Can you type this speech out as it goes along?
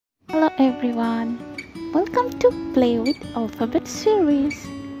everyone, welcome to Play with Alphabet series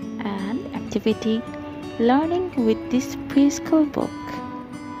and activity learning with this preschool book.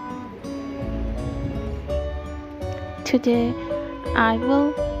 Today I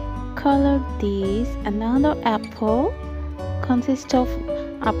will color this. Another apple consists of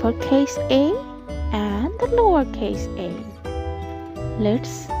uppercase A and the lowercase a. Let's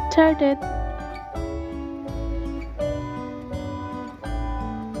start it.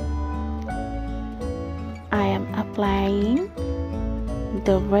 I am applying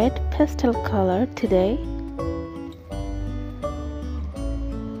the red pastel color today.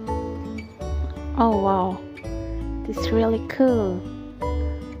 Oh wow, this is really cool.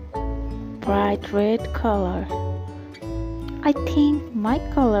 Bright red color. I think my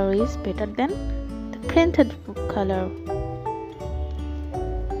color is better than the printed color.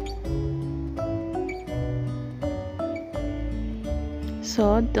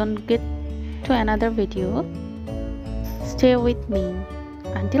 So don't get to another video. Stay with me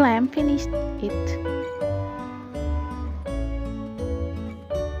until I am finished it.